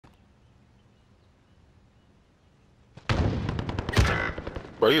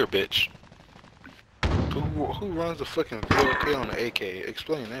Bro, you're a bitch. Who runs the fucking VLK on the AK?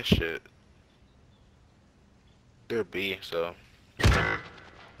 Explain that shit. They're B, so.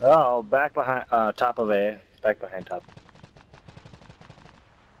 Oh, back behind, top of A. Back behind top.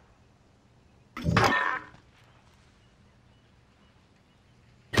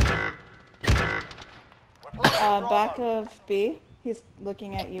 Back of B. He's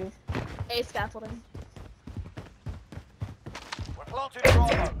looking at you. A scaffolding. We're planted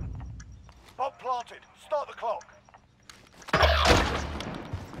Bravo. Bomb planted. Start the clock.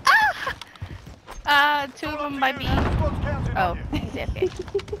 Two of them by B. Oh, he's okay.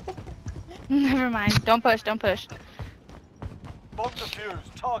 Never mind. Don't push, don't push. Bomb defused.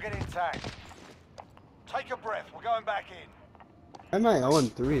 Target intact. Take a breath. We're going back in. Am I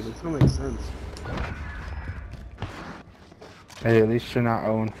 0-3? This don't make sense. Hey, at least you're not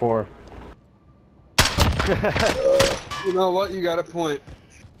 0-4. You know what? You got a point.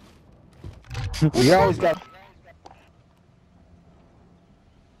 You always got.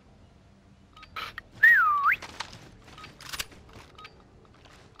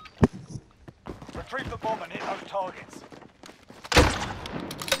 Retrieve the bomb and hit those targets.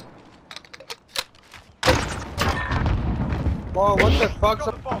 Whoa, what the fuck's Got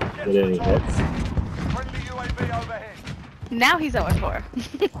up? the bomb. Get Did to any the target. hits? Friendly UAV overhead. Now he's 0-4.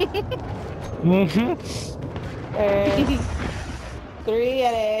 There's 3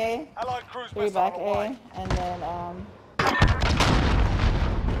 at A, Allied cruise 3 missile back on the A, way. and then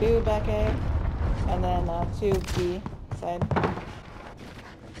 2 back A, and then 2 B side.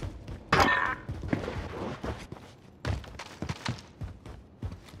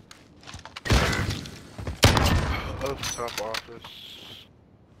 Up top office.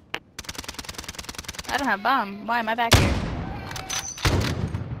 I don't have bomb. Why am I back here?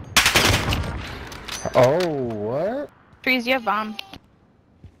 Oh, what? Trees, you have bomb.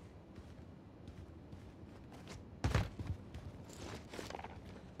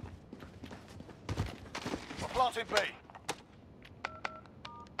 We're planting B.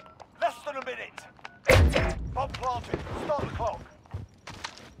 Less than a minute. Bomb planted. Start the clock.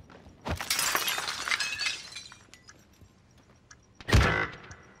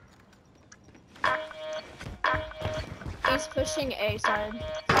 He's pushing A side.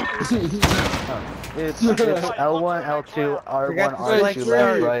 It's L1, L2, R1,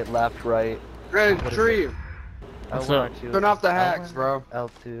 R2, left, right. Red tree. L1, R2. Turn off the hacks, bro.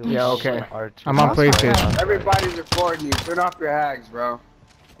 L2. Yeah, okay. R2. I'm on PlayStation. Everybody's recording you. Turn off your hacks, bro.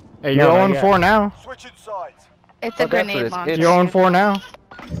 Hey, you're 0-4 now. Switching sides. It's a Oh, that's what grenade it's- launcher. You're 0-4 now.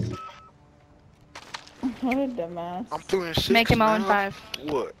 What a dumbass. I'm 3-6. Make him now. 0-5.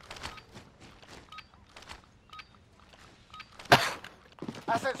 What?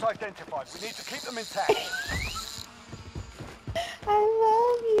 Assets identified. We need to keep them intact. I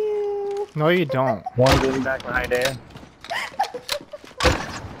love you. No, you don't. One getting back behind A.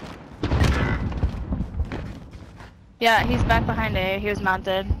 Yeah, he's back behind A. He was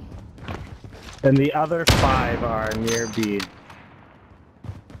mounted. And the other 5 are near B.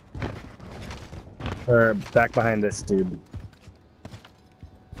 Or back behind this dude.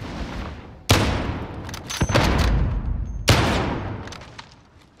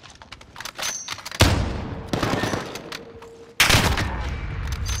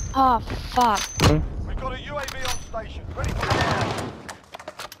 Oh, fuck. We've got a UAV on station. Ready for fire.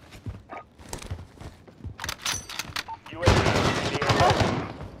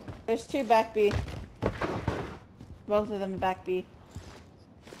 There's 2 back B. Both of them back B.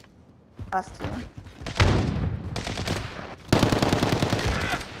 Last 2.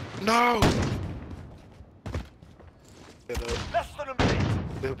 No! Get up. Less than a minute.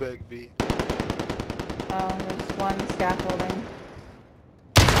 They're back B. There's 1 scaffolding.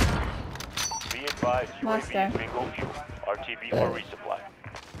 Be advised, Last UAV guy. is bingo fuel. RTB for resupply.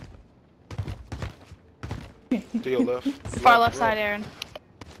 To your left. Far left side, Aaron.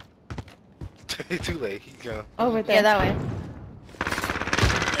 Too late. He gone. Over there. Yeah, that way.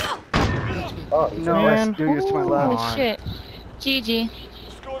 Oh, No, Man. do yours to my left. Holy shit. GG.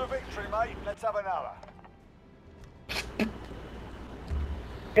 Scored a victory, mate. Let's have another. you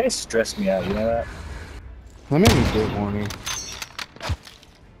guys stress me out, you know that? Let me get warning.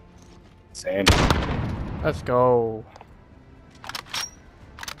 Same. Let's go.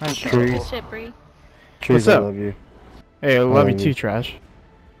 Nice Holy trees. shit, Bree. Trees, What's I up? love you. Hey, I love you Oh. too, Trash.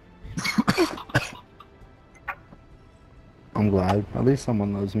 I'm glad. At least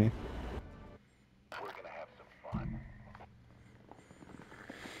someone loves me.